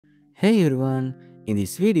Hey everyone, in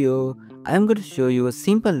this video, I am going to show you a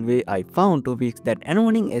simple way I found to fix that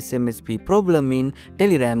annoying SMS problem in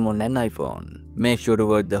Telegram on an iPhone. Make sure to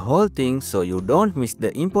watch the whole thing so you don't miss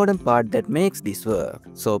the important part that makes this work.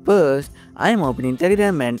 So first, I am opening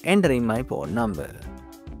Telegram and entering my phone number.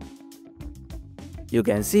 You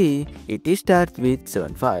can see it starts with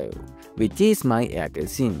 75, which is my Airtel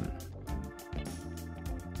SIM.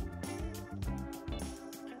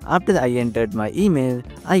 After I entered my email,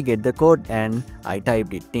 I get the code and I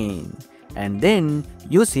typed it in. And then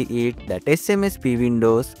you see it that SMSP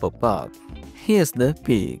windows pop up. Here's the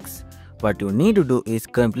fix. What you need to do is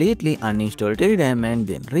completely uninstall Telegram and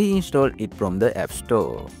then reinstall it from the App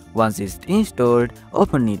Store. Once it's installed,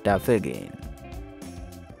 open it up again.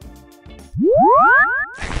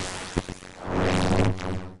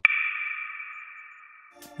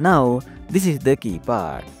 Now, this is the key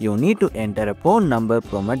part. You need to enter a phone number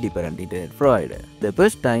from a different internet provider. The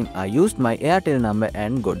first time I used my Airtel number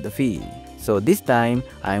and got the fee. So this time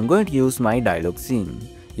I am going to use my dialog SIM.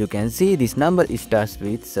 You can see this number starts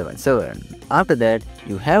with 77. After that,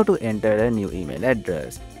 you have to enter a new email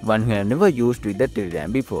address, one you have never used with the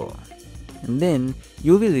Telegram before. And then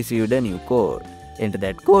you will receive the new code. Enter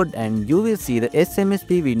that code and you will see the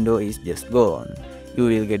SMSP window is just gone. You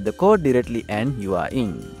will get the code directly and you are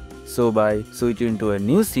in. So by switching to a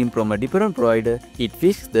new SIM from a different provider, it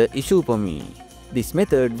fixed the issue for me. This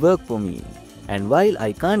method worked for me. And while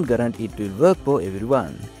I can't guarantee it will work for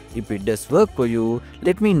everyone, if it does work for you,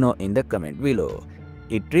 let me know in the comment below.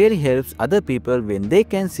 It really helps other people when they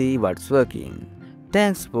can see what's working.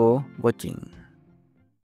 Thanks for watching.